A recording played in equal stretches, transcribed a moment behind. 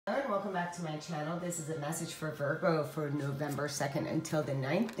Hello and welcome back to my channel. This is a message for Virgo for November 2nd until the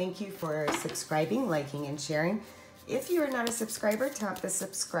 9th. Thank you for subscribing, liking, and sharing. If you are not a subscriber, tap the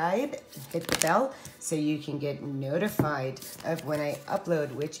subscribe, hit the bell so you can get notified of when I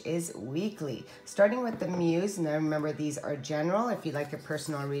upload, which is weekly. Starting with the Muse, now remember these are general. If you'd like a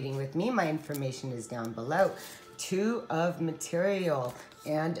personal reading with me, my information is down below. 2 of material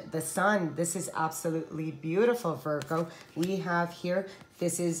and the sun. This is absolutely beautiful, Virgo. We have here,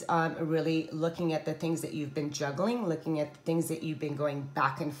 this is really looking at the things that you've been juggling, looking at things that you've been going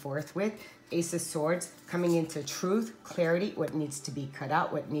back and forth with. Ace of Swords, coming into truth, clarity, what needs to be cut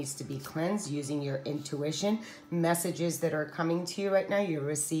out, what needs to be cleansed, using your intuition. Messages that are coming to you right now, you're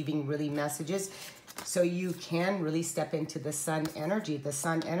receiving really messages. So you can really step into the sun energy,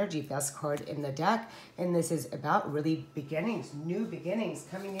 best card in the deck. And this is about really beginnings, new beginnings,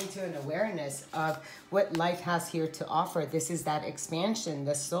 coming into an awareness of what life has here to offer. This is that expansion,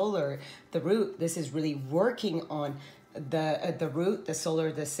 the solar, the root. This is really working on the root, the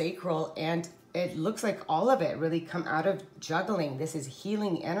solar, the sacral, and it looks like all of it really come out of juggling. This is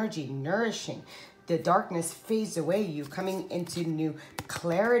healing energy, nourishing. The darkness fades away. You coming into new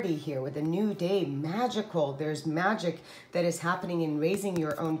clarity here with a new day, magical. There's magic that is happening in raising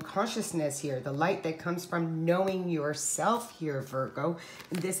your own consciousness here. The light that comes from knowing yourself here, Virgo.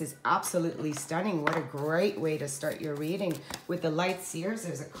 And this is absolutely stunning. What a great way to start your reading. With the light seers,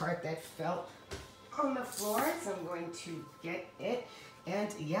 there's a card that fell on the floor, so I'm going to get it.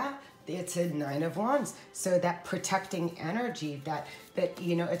 And yeah, it's a 9 of Wands. So that protecting energy, that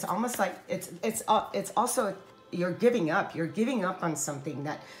you know, it's almost like it's also you're giving up on something,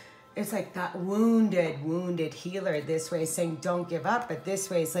 that it's like that wounded healer this way saying don't give up, but this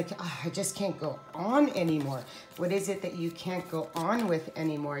way it's like, oh, I just can't go on anymore. What is it that you can't go on with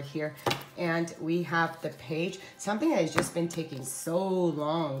anymore here? And we have the Page, something that has just been taking so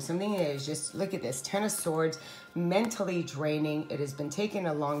long, something that is just, look at this, 10 of Swords, mentally draining. It has been taking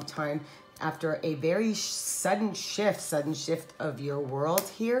a long time after a very sudden shift of your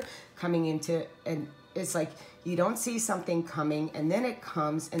world here, coming into, and it's like you don't see something coming, and then it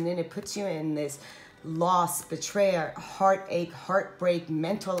comes, and then it puts you in this loss, betrayal, heartache, heartbreak,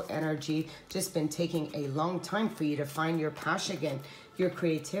 mental energy. Just been taking a long time for you to find your passion again, your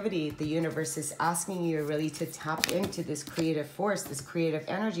creativity. The universe is asking you really to tap into this creative force, this creative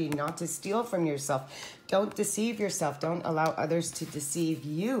energy, not to steal from yourself. Don't deceive yourself. Don't allow others to deceive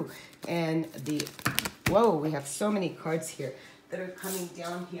you. And whoa, we have so many cards here that are coming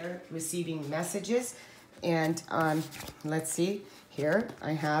down here, receiving messages. And let's see here.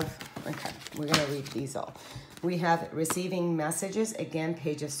 I have, okay, we're going to read these all. We have receiving messages. Again,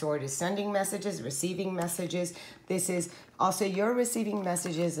 Page of Swords is sending messages, receiving messages. This is also you're receiving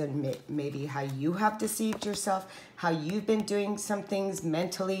messages, and maybe how you have deceived yourself, how you've been doing some things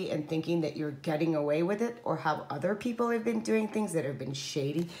mentally and thinking that you're getting away with it, or how other people have been doing things that have been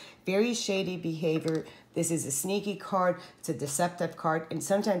shady, very shady behavior. This is a sneaky card. It's a deceptive card. And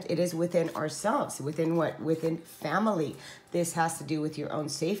sometimes it is within ourselves. Within what? Within family. This has to do with your own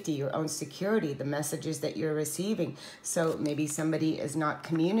safety, your own security, the messages that you're receiving. So maybe somebody is not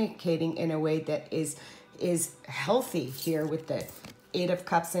communicating in a way that is healthy here with the 8 of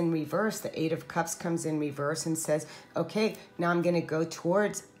Cups in reverse. The 8 of Cups comes in reverse and says, okay, now I'm going to go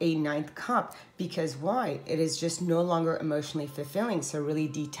towards a 9th cup. Because why? It is just no longer emotionally fulfilling. So really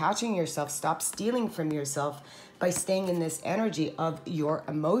detaching yourself, stop stealing from yourself by staying in this energy of your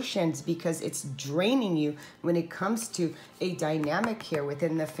emotions, because it's draining you when it comes to a dynamic here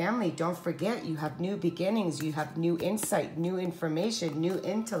within the family. Don't forget, you have new beginnings, you have new insight, new information, new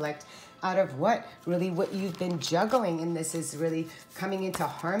intellect, out of what? Really what you've been juggling. And this is really coming into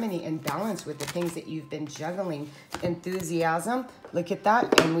harmony and balance with the things that you've been juggling. Enthusiasm, look at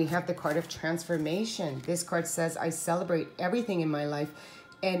that. And we have the card of transformation. This card says, I celebrate everything in my life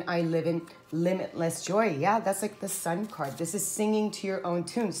and I live in limitless joy. Yeah, that's like the Sun card. This is singing to your own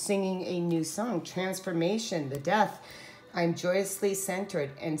tune, singing a new song. Transformation, the Death. I'm joyously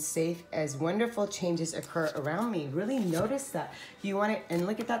centered and safe as wonderful changes occur around me. Really notice that. You want it, and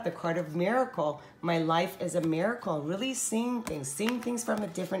look at that, the card of miracle. My life is a miracle. Really seeing things from a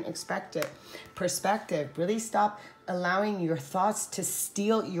different perspective. Really stop allowing your thoughts to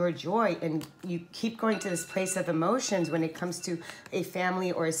steal your joy, and you keep going to this place of emotions when it comes to a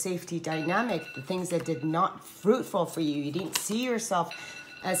family or a safety dynamic, the things that did not fruitful for you. You didn't see yourself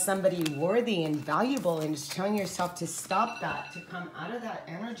as somebody worthy and valuable, and just telling yourself to stop that, to come out of that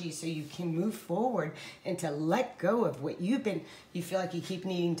energy so you can move forward and to let go of what you feel like you keep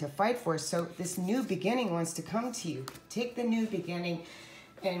needing to fight for. So this new beginning wants to come to you. Take the new beginning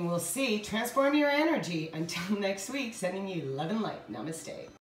And we'll see. Transform your energy. Until next week, sending you love and light. Namaste.